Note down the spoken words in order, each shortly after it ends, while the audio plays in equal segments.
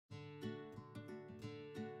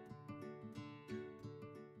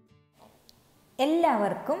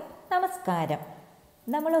എല്ലാവർക്കും നമസ്കാരം.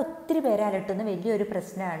 നമ്മൾ ഒത്തിരി പേരെ അലട്ടുന്ന വലിയൊരു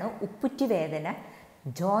പ്രശ്നമാണ് ഉപ്പുറ്റി വേദന,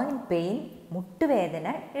 ജോയിൻറ്റ് പെയിൻ, മുട്ടുവേദന,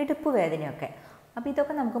 ഇടുപ്പ് വേദനയൊക്കെ. അപ്പോൾ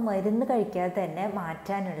ഇതൊക്കെ നമുക്ക് മരുന്ന് കഴിക്കാതെ തന്നെ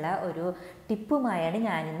മാറ്റാനുള്ള ഒരു ടിപ്പുമായാണ്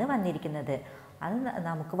ഞാനിന്ന് വന്നിരിക്കുന്നത്. അത്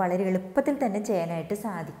നമുക്ക് വളരെ എളുപ്പത്തിൽ തന്നെ ചെയ്യാനായിട്ട്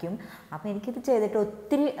സാധിക്കും. അപ്പോൾ എനിക്കിത് ചെയ്തിട്ട്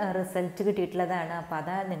ഒത്തിരി റിസൾട്ട് കിട്ടിയിട്ടുള്ളതാണ്. അപ്പോൾ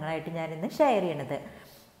അതാണ് നിങ്ങളായിട്ട് ഞാനിന്ന് ഷെയർ ചെയ്യണത്.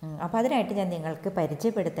 അപ്പോൾ അതിനായിട്ട് ഞാൻ നിങ്ങൾക്ക്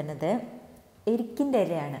പരിചയപ്പെടുത്തുന്നത് എരിക്കിൻ്റെ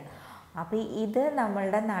ഇലയാണ്. അപ്പോൾ ഇത്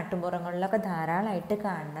നമ്മളുടെ നാട്ടുമ്പുറങ്ങളിലൊക്കെ ധാരാളമായിട്ട്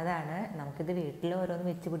കാണുന്നതാണ്. നമുക്കിത് വീട്ടിൽ ഓരോന്ന്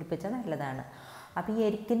വെച്ച് പിടിപ്പിച്ചാൽ നല്ലതാണ്. അപ്പോൾ ഈ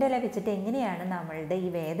എരിക്കിൻ്റെ ഇല വെച്ചിട്ട് എങ്ങനെയാണ് നമ്മളുടെ ഈ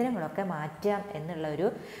വേദനകളൊക്കെ മാറ്റാം എന്നുള്ളൊരു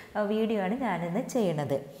വീഡിയോ ആണ് ഞാനിന്ന്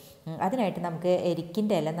ചെയ്യണത്. അതിനായിട്ട് നമുക്ക്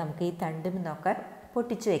എരിക്കിൻ്റെ ഇല നമുക്ക് ഈ തണ്ടിൽ നിന്നൊക്കെ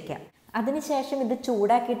പൊട്ടിച്ച് വയ്ക്കാം. അതിനുശേഷം ഇത്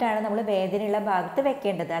ചൂടാക്കിയിട്ടാണ് നമ്മൾ വേദനയുള്ള ഭാഗത്ത്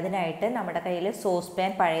വെക്കേണ്ടത്. അതിനായിട്ട് നമ്മുടെ കയ്യിൽ സോസ്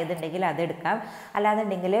പാൻ പഴയതുണ്ടെങ്കിൽ അതെടുക്കാം,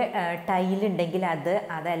 അല്ലാന്നുണ്ടെങ്കിൽ ടൈലുണ്ടെങ്കിൽ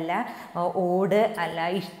അതല്ല ഓട് അല്ല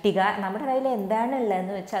ഇഷ്ടിക, നമ്മുടെ കയ്യിൽ എന്താണ്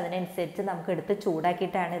ഉള്ളതെന്ന് വെച്ചാൽ അതിനനുസരിച്ച് നമുക്ക് എടുത്ത്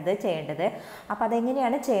ചൂടാക്കിയിട്ടാണ് ഇത് ചെയ്യേണ്ടത്. അപ്പോൾ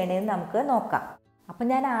അതെങ്ങനെയാണ് ചെയ്യണതെന്ന് നമുക്ക് നോക്കാം. അപ്പം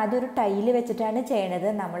ഞാൻ ആദ്യം ഒരു ടൈല് വെച്ചിട്ടാണ് ചെയ്യണത്.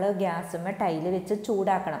 നമ്മൾ ഗ്യാസുമ്മ ടൈല് വെച്ച്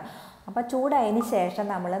ചൂടാക്കണം. അപ്പോൾ ചൂടായതിന് ശേഷം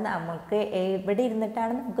നമുക്ക് എവിടെ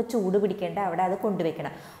ഇരുന്നിട്ടാണ് നമുക്ക് ചൂട് പിടിക്കേണ്ടത് അവിടെ അത്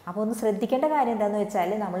കൊണ്ടുവയ്ക്കണം. അപ്പോൾ ഒന്ന് ശ്രദ്ധിക്കേണ്ട കാര്യം എന്താണെന്ന്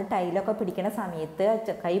വെച്ചാൽ നമ്മൾ ടൈലൊക്കെ പിടിക്കുന്ന സമയത്ത്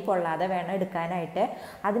കൈ പൊള്ളാതെ വേണം എടുക്കാനായിട്ട്.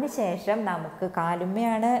 അതിന് ശേഷം നമുക്ക്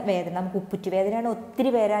കാലുമ്മയാണ് വേദന, നമുക്ക് ഉപ്പുറ്റി വേദനയാണ്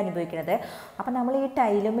ഒത്തിരി പേര് അനുഭവിക്കുന്നത്. അപ്പോൾ നമ്മൾ ഈ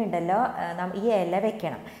ടൈലും ഉണ്ടല്ലോ, ഈ ഇല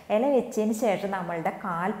വെക്കണം. ഇല വെച്ചതിന് ശേഷം നമ്മളുടെ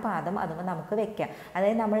കാൽപാദം അതുമ്പോൾ നമുക്ക് വെക്കാം.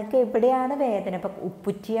 അതായത് നമ്മൾക്ക് എവിടെയാണ് വേദന, ഇപ്പോൾ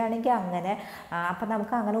ഉപ്പുറ്റിയാണെങ്കിൽ അങ്ങനെ, അപ്പോൾ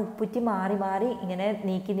നമുക്ക് അങ്ങനെ ഉപ്പുറ്റി മാറി മാറി ഇങ്ങനെ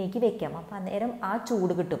നീക്കി നീക്കി വെക്കാം. അപ്പോൾ അന്നേരം ആ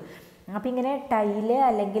ചൂട് കിട്ടും. അപ്പോൾ ഇങ്ങനെ ടൈല്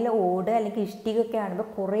അല്ലെങ്കിൽ ഓട് അല്ലെങ്കിൽ ഇഷ്ടികൊക്കെ ആകുമ്പോൾ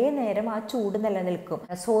കുറേ നേരം ആ ചൂട് നിലനിൽക്കും.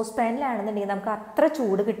 സോസ് പാനിലാണെന്നുണ്ടെങ്കിൽ നമുക്ക് അത്ര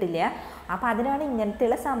ചൂട് കിട്ടില്ല. അപ്പോൾ അതിനാണ്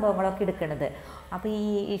ഇങ്ങനത്തെയുള്ള സംഭവങ്ങളൊക്കെ എടുക്കുന്നത്. അപ്പോൾ ഈ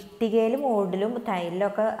ഇഷ്ടികയിലും ഓടിലും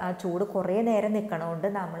ടൈലിലൊക്കെ ആ ചൂട് കുറേ നേരം നിൽക്കണതുകൊണ്ട്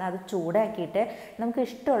നമ്മൾ അത് ചൂടാക്കിയിട്ട് നമുക്ക്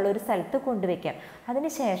ഇഷ്ടമുള്ളൊരു സ്ഥലത്ത് കൊണ്ടുവയ്ക്കാം. അതിന്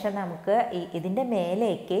ശേഷം നമുക്ക് ഇതിൻ്റെ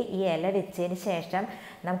മേലേക്ക് ഈ ഇല വെച്ചതിന് ശേഷം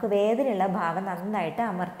നമുക്ക് വേദനയുള്ള ഭാഗം നന്നായിട്ട്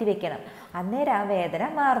അമർത്തി വെക്കണം. അന്നേരം ആ വേദന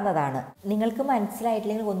മാറുന്നതാണ്. നിങ്ങൾക്ക്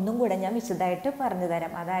മനസ്സിലായിട്ടില്ലെങ്കിൽ ഒന്നും കൂടെ ഞാൻ വിശദമായിട്ട് പറഞ്ഞു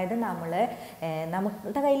തരാം. അതായത് നമ്മുടെ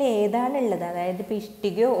കയ്യിൽ ഏതാണുള്ളത്, അതായത് ഇപ്പോൾ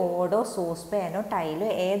ഇഷ്ടികയോ ഓടോ സോസ് പാനോ ടൈലോ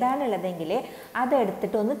ഏതാണുള്ളതെങ്കിൽ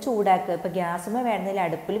അതെടുത്തിട്ട് ഒന്ന് ചൂടാക്കുക. ഇപ്പോൾ ഗ്യാസുമ്മ വേണമെങ്കിൽ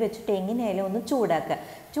അടുപ്പിൽ വെച്ചിട്ട് എങ്ങനെയായാലും ഒന്ന് ചൂടാക്കുക.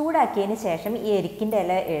 ചൂടാക്കിയതിന് ശേഷം ഈ എരിക്കിൻ്റെ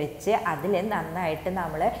ഇല ഒഴിച്ച് അതിൽ നന്നായിട്ട്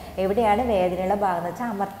നമ്മൾ എവിടെയാണ് വേദനയുള്ള ഭാഗം എന്ന് വെച്ചാൽ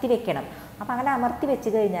അമർത്തി വെക്കണം. അപ്പോൾ അങ്ങനെ അമർത്തി വെച്ച്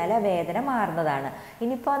കഴിഞ്ഞാൽ വേദന മാറുന്നതാണ്.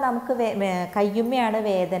 ഇനിയിപ്പോൾ നമുക്ക് കയ്യുമ്മയാണ്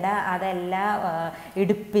വേദന, അതല്ല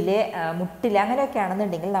ഇടുപ്പിൽ മുട്ടിൽ അങ്ങനെയൊക്കെ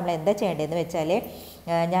ആണെന്നുണ്ടെങ്കിൽ നമ്മൾ എന്താ ചെയ്യേണ്ടതെന്ന് വെച്ചാൽ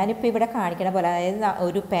ഞാനിപ്പോൾ ഇവിടെ കാണിക്കണ പോലെ, അതായത്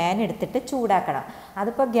ഒരു പാൻ എടുത്തിട്ട് ചൂടാക്കണം.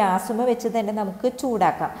 അതിപ്പോൾ ഗ്യാസുമ്മ വെച്ച് തന്നെ നമുക്ക്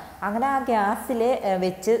ചൂടാക്കാം. അങ്ങനെ ആ ഗ്യാസിൽ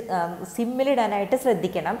വെച്ച് സിമ്മിലിടാനായിട്ട്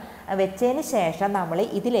ശ്രദ്ധിക്കണം. വെച്ചതിന് ശേഷം നമ്മൾ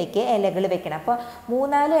ഇതിലേക്ക് ഇലകൾ വെക്കണം. അപ്പോൾ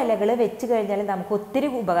 3-4 ഇലകൾ വെച്ച് കഴിഞ്ഞാൽ നമുക്ക് ഒത്തിരി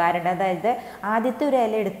ഉപകാരമുണ്ട്. അതായത് ആദ്യത്തെ ഒരു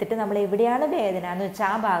ഇല എടുത്തിട്ട് നമ്മൾ എവിടെയാണ് വേദന എന്ന് വെച്ചാൽ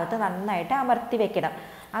ആ ഭാഗത്ത് നന്നായിട്ട് അമർത്തി വെക്കണം.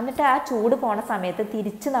 എന്നിട്ട് ആ ചൂട് പോണ സമയത്ത്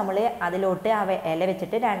തിരിച്ച് നമ്മൾ അതിലോട്ട് ആ ഇല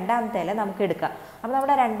വെച്ചിട്ട് രണ്ടാമത്തെ ഇല നമുക്ക് എടുക്കാം. അപ്പോൾ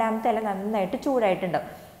നമ്മുടെ രണ്ടാമത്തെ ഇല നന്നായിട്ട് ചൂടായിട്ടുണ്ടാവും.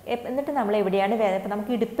 എന്നിട്ട് നമ്മൾ എവിടെയാണ് വേദന, ഇപ്പോൾ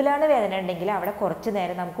നമുക്ക് ഇടുപ്പിലാണ് വേദന ഉണ്ടെങ്കിൽ അവിടെ കുറച്ച്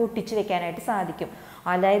നേരം നമുക്ക് ഒട്ടിച്ച് വെക്കാനായിട്ട് സാധിക്കും.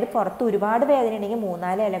 അതായത് പുറത്ത് ഒരുപാട് വേദന ഉണ്ടെങ്കിൽ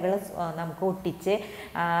 3-4 ഇലകൾ നമുക്ക് ഒട്ടിച്ച്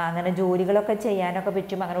അങ്ങനെ ജോലികളൊക്കെ ചെയ്യാനൊക്കെ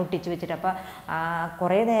പറ്റും, അങ്ങനെ ഒട്ടിച്ച് വെച്ചിട്ട്. അപ്പോൾ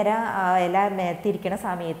കുറേ നേരം ഇല മേത്തിരിക്കുന്ന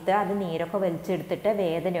സമയത്ത് അത് നീരൊക്കെ വലിച്ചെടുത്തിട്ട്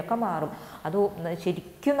വേദനയൊക്കെ മാറും. അത്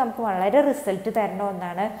ശരിക്കും നമുക്ക് വളരെ റിസൾട്ട് തരുന്ന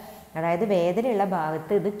ഒന്നാണ്. അതായത് വേദനയുള്ള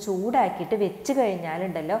ഭാഗത്ത് ഇത് ചൂടാക്കിയിട്ട് വെച്ച്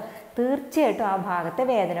കഴിഞ്ഞാലുണ്ടല്ലോ തീർച്ചയായിട്ടും ആ ഭാഗത്തെ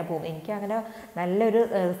വേദന പോകും. എനിക്കങ്ങനെ നല്ലൊരു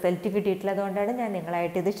റിസൾട്ട് കിട്ടിയിട്ടുള്ളത് കൊണ്ടാണ് ഞാൻ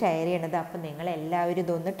നിങ്ങളായിട്ട് ഇത് ഷെയർ ചെയ്യണത്. അപ്പോൾ നിങ്ങളെല്ലാവരും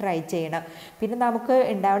ഇതൊന്ന് ട്രൈ ചെയ്യണം. പിന്നെ നമുക്ക്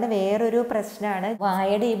ഉണ്ടാവുന്ന വേറൊരു പ്രശ്നമാണ്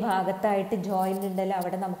വായയുടെ ഈ ഭാഗത്തായിട്ട് ജോയിൻ്റ് ഉണ്ടല്ലോ,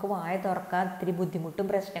 അവിടെ നമുക്ക് വായ തുറക്കാൻ ഒത്തിരി ബുദ്ധിമുട്ടും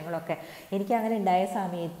പ്രശ്നങ്ങളൊക്കെ. എനിക്കങ്ങനെ ഉണ്ടായ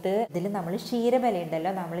സമയത്ത് ഇതിൽ നമ്മൾ ക്ഷീരബല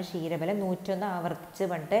ഉണ്ടല്ലോ, നമ്മൾ ക്ഷീരബല 101 ആവർത്തിച്ച്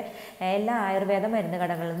പറഞ്ഞിട്ട് എല്ലാ ആയുർവേദ മരുന്ന്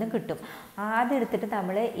കടകളിൽ നിന്നും കിട്ടും. ആദ്യം എടുത്തിട്ട്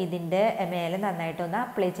നമ്മൾ ഇതിൻ്റെ മേലെ നന്നായിട്ടൊന്ന്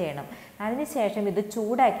അപ്ലൈ ചെയ്യണം. അതിനുശേഷം ഇത്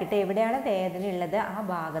ചൂടാക്കിയിട്ട് എവിടെയാണ് വേദന ഉള്ളത് ആ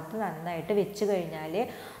ഭാഗത്ത് നന്നായിട്ട് വെച്ച് കഴിഞ്ഞാൽ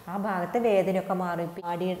ആ ഭാഗത്തെ വേദനയൊക്കെ മാറും.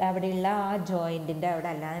 അവിടെയുള്ള ആ ജോയിൻറ്റിൻ്റെ അവിടെ,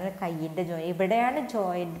 അല്ലാതെ കയ്യിൻ്റെ എവിടെയാണ്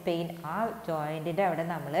ജോയിൻറ്റ് പെയിൻ ആ ജോയിൻറ്റിൻ്റെ അവിടെ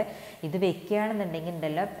നമ്മൾ ഇത് വെക്കുകയാണെന്നുണ്ടെങ്കിൽ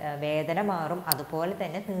ഉണ്ടല്ലോ വേദന മാറും. അതുപോലെ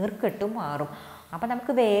തന്നെ നീർക്കെട്ടും മാറും. അപ്പോൾ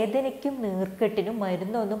നമുക്ക് വേദനയ്ക്കും നീർക്കെട്ടിനും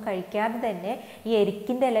മരുന്നൊന്നും കഴിക്കാതെ തന്നെ ഈ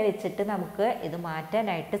എരിക്കിൻ്റെ ഇല വെച്ചിട്ട് നമുക്ക് ഇത്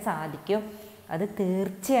മാറ്റാനായിട്ട് സാധിക്കും. അത്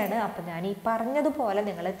തീർച്ചയാണ്. അപ്പോൾ ഞാൻ ഈ പറഞ്ഞതുപോലെ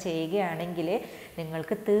നിങ്ങൾ ചെയ്യുകയാണെങ്കിൽ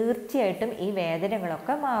നിങ്ങൾക്ക് തീർച്ചയായിട്ടും ഈ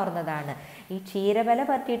വേദനകളൊക്കെ മാറുന്നതാണ്. ഈ ക്ഷീരബല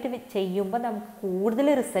പറ്റിയിട്ട് ചെയ്യുമ്പോൾ നമുക്ക് കൂടുതൽ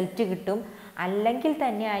റിസൾട്ട് കിട്ടും. അല്ലെങ്കിൽ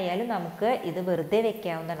തന്നെ ആയാലും നമുക്ക് ഇത് വെറുതെ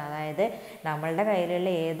വെക്കാവുന്നതാണ്. അതായത് നമ്മളുടെ കയ്യിലുള്ള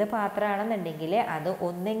ഏത് പാത്രമാണെന്നുണ്ടെങ്കിൽ അത്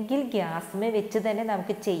ഒന്നെങ്കിൽ ഗ്യാസ്മേ വെച്ച് തന്നെ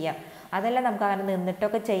നമുക്ക് ചെയ്യാം. അതല്ല നമുക്ക് അങ്ങനെ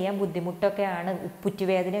നിന്നിട്ടൊക്കെ ചെയ്യാൻ ബുദ്ധിമുട്ടൊക്കെ ആണ്, ഉപ്പുറ്റി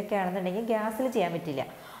വേദനയൊക്കെ ആണെന്നുണ്ടെങ്കിൽ ഗ്യാസിൽ ചെയ്യാൻ പറ്റില്ല.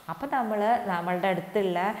 അപ്പോൾ നമ്മളുടെ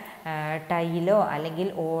അടുത്തുള്ള ടൈലോ അല്ലെങ്കിൽ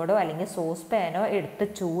ഓടോ അല്ലെങ്കിൽ സോസ് പാനോ എടുത്ത്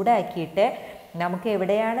ചൂടാക്കിയിട്ട് നമുക്ക്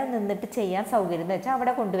എവിടെയാണ് നിന്നിട്ട് ചെയ്യാൻ സൗകര്യം എന്ന് വെച്ചാൽ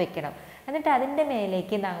അവിടെ കൊണ്ടുവയ്ക്കണം. എന്നിട്ട് അതിൻ്റെ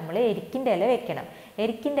മേലേക്ക് നമ്മൾ എരിക്കിൻ്റെ ഇല വെക്കണം.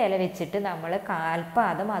 എരിക്കിൻ്റെ ഇല വെച്ചിട്ട് നമ്മൾ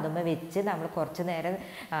കാൽപാദം അതുമ്മ വെച്ച് നമ്മൾ കുറച്ച് നേരം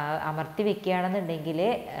അമർത്തി വെക്കുകയാണെന്നുണ്ടെങ്കിൽ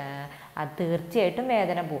അത് തീർച്ചയായിട്ടും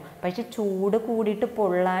വേദന പോവും. പക്ഷെ ചൂട് കൂടിയിട്ട്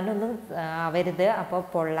പൊള്ളാനൊന്നും ആവരുത്. അപ്പോൾ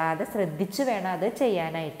പൊള്ളാതെ ശ്രദ്ധിച്ച് വേണം അത്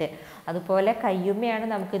ചെയ്യാനായിട്ട്. അതുപോലെ കയ്യുമ്മയാണ്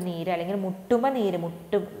നമുക്ക് നീര് അല്ലെങ്കിൽ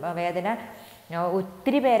മുട്ട് വേദന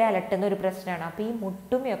ഒത്തിരി പേരെ അലട്ടുന്ന ഒരു പ്രശ്നമാണ്. അപ്പോൾ ഈ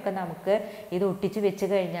മുട്ടുമയൊക്കെ നമുക്ക് ഇത് ഒട്ടിച്ച് വെച്ച്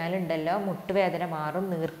കഴിഞ്ഞാലുണ്ടല്ലോ മുട്ടുവേദന മാറും,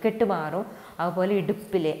 നീർക്കെട്ട് മാറും, അതുപോലെ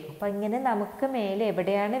ഇടുപ്പിൽ. അപ്പോൾ ഇങ്ങനെ നമുക്ക് മേലെ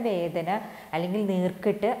എവിടെയാണ് വേദന അല്ലെങ്കിൽ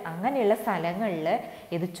നീർക്കെട്ട് അങ്ങനെയുള്ള സ്ഥലങ്ങളിൽ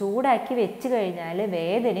ഇത് ചൂടാക്കി വെച്ച് കഴിഞ്ഞാൽ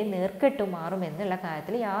വേദനയും നീർക്കെട്ടും മാറും എന്നുള്ള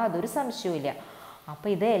കാര്യത്തിൽ യാതൊരു സംശയവുമില്ല. അപ്പോൾ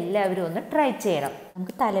ഇത് എല്ലാവരും ഒന്ന് ട്രൈ ചെയ്യണം.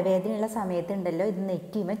 നമുക്ക് തലവേദനയുള്ള സമയത്തുണ്ടല്ലോ ഇത്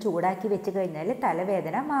നെറ്റിയുമേ ചൂടാക്കി വെച്ച് കഴിഞ്ഞാൽ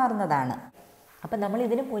തലവേദന മാറുന്നതാണ്. അപ്പം നമ്മൾ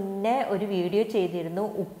ഇതിന് മുന്നേ ഒരു വീഡിയോ ചെയ്തിരുന്നു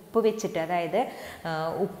ഉപ്പ് വെച്ചിട്ട്, അതായത്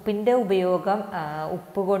ഉപ്പിൻ്റെ ഉപയോഗം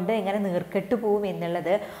ഉപ്പ് കൊണ്ട് എങ്ങനെ നീർക്കെട്ട് പോവും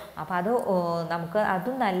എന്നുള്ളത്. അപ്പോൾ അത് നമുക്ക്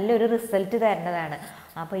അതും നല്ലൊരു റിസൾട്ട് തരുന്നതാണ്.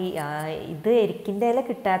 അപ്പോൾ ഇത് എരിക്കിൻ്റെ ഇല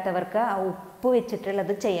കിട്ടാത്തവർക്ക് ആ ഉപ്പ്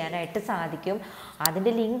വെച്ചിട്ടുള്ളത് ചെയ്യാനായിട്ട് സാധിക്കും.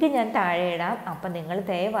 അതിൻ്റെ ലിങ്ക് ഞാൻ താഴെ ഇടാം. അപ്പം നിങ്ങൾ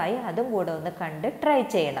ദയവായി അതും കൂടെ ഒന്ന് കണ്ട് ട്രൈ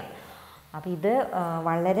ചെയ്യണം. അപ്പോൾ ഇത്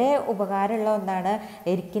വളരെ ഉപകാരമുള്ള ഒന്നാണ്.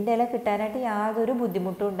 എരിക്കിൻ്റെ ഇല കിട്ടാനായിട്ട് യാതൊരു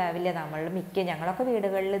ബുദ്ധിമുട്ടും ഉണ്ടാവില്ല. ഞങ്ങളൊക്കെ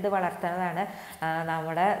വീടുകളിൽ ഇത് വളർത്തുന്നതാണ്.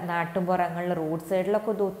 നമ്മുടെ നാട്ടുംപുറങ്ങളിൽ റോഡ്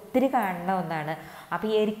സൈഡിലൊക്കെ ഇത് ഒത്തിരി കാണുന്ന ഒന്നാണ്. അപ്പോൾ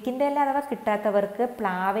ഈ എരിക്കിൻ്റെ ഇല അഥവാ കിട്ടാത്തവർക്ക്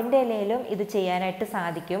പ്ലാവിൻ്റെ ഇലയിലും ഇത് ചെയ്യാനായിട്ട്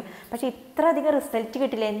സാധിക്കും. പക്ഷേ ഇത്ര അധികം റിസൾട്ട്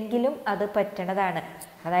കിട്ടില്ല, എങ്കിലും അത് പറ്റണതാണ്.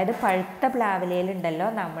 അതായത് പഴുത്ത പ്ലാവിലയിലുണ്ടല്ലോ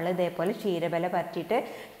നമ്മൾ ഇതേപോലെ ക്ഷീരബല പറ്റിയിട്ട്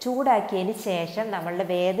ചൂടാക്കിയതിന് ശേഷം നമ്മളുടെ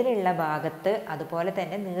വേദനയുള്ള ഭാഗത്ത് അതുപോലെ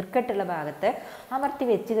തന്നെ നീർക്കെട്ടുള്ള ഭാഗത്ത് അമർത്തി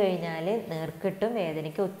വെച്ച് കഴിഞ്ഞാൽ നീർക്കെട്ടും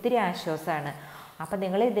വേദനയ്ക്ക് ഒത്തിരി ആശ്വാസമാണ്. അപ്പം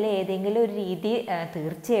നിങ്ങൾ ഇതിൽ ഏതെങ്കിലും ഒരു രീതി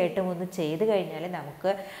തീർച്ചയായിട്ടും ഒന്ന് ചെയ്ത് കഴിഞ്ഞാൽ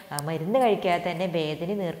നമുക്ക് മരുന്ന് കഴിക്കാതെ തന്നെ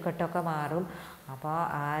വേദന നീർക്കെട്ടൊക്കെ മാറും. അപ്പോൾ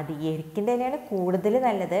അത് എരിക്കിൻ്റെ ഇലയാണ് കൂടുതൽ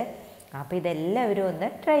നല്ലത്. അപ്പോൾ ഇതെല്ലാവരും ഒന്ന്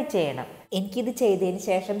ട്രൈ ചെയ്യണം. എനിക്കിത് ചെയ്തതിന്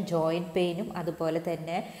ശേഷം ജോയിൻറ്റ് പെയിനും അതുപോലെ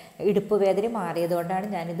തന്നെ ഇടുപ്പ് വേദനയും മാറിയതുകൊണ്ടാണ്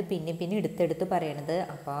ഞാനിത് പിന്നെ എടുത്തെടുത്ത് പറയണത്.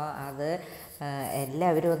 അപ്പോൾ അത്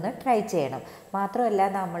എല്ലാവരും ഒന്ന് ട്രൈ ചെയ്യണം. മാത്രമല്ല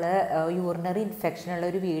നമ്മൾ യൂറിനറി ഇൻഫെക്ഷനുള്ള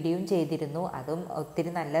ഒരു വീഡിയോയും ചെയ്തിരുന്നു. അതും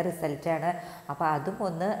ഒത്തിരി നല്ല റിസൾട്ടാണ്. അപ്പോൾ അതും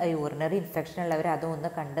ഒന്ന് യൂറിനറി ഇൻഫെക്ഷൻ ഉള്ളവർ അതും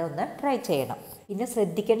ഒന്ന് കണ്ട് ഒന്ന് ട്രൈ ചെയ്യണം. പിന്നെ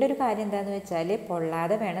ശ്രദ്ധിക്കേണ്ട ഒരു കാര്യം എന്താണെന്ന് വെച്ചാൽ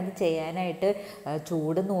പൊള്ളാതെ വേണം ഇത് ചെയ്യാനായിട്ട്.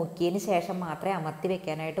 ചൂട് നോക്കിയതിന് ശേഷം മാത്രമേ അമർത്തി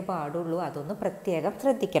വെക്കാനായിട്ട് പാടുള്ളൂ. അതൊന്ന് പ്രത്യേകം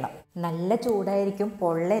ശ്രദ്ധിക്കണം. നല്ല ചൂടായിരിക്കും,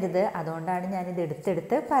 പൊള്ളരുത്. അതുകൊണ്ടാണ് ഞാനിത്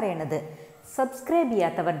എടുത്തെടുത്ത് പറയണത്. സബ്സ്ക്രൈബ്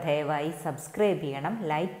ചെയ്യാത്തവർ ദയവായി സബ്സ്ക്രൈബ് ചെയ്യണം,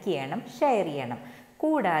 ലൈക്ക് ചെയ്യണം, ഷെയർ ചെയ്യണം.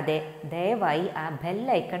 കൂടാതെ ദയവായി ആ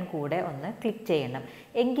ബെല്ലൈക്കൺ കൂടെ ഒന്ന് ക്ലിക്ക് ചെയ്യണം.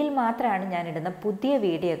 എങ്കിൽ മാത്രമാണ് ഞാനിടുന്ന പുതിയ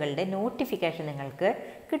വീഡിയോകളുടെ നോട്ടിഫിക്കേഷൻ നിങ്ങൾക്ക്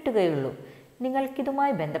കിട്ടുകയുള്ളൂ.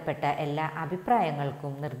 നിങ്ങൾക്കിതുമായി ബന്ധപ്പെട്ട എല്ലാ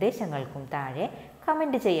അഭിപ്രായങ്ങൾക്കും നിർദ്ദേശങ്ങൾക്കും താഴെ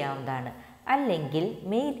കമൻറ്റ് ചെയ്യാവുന്നതാണ്. അല്ലെങ്കിൽ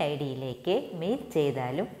മെയിൽ ID യിലേക്ക് മെയിൽ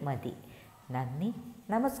ചെയ്താലും മതി. നന്ദി,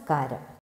 നമസ്കാരം.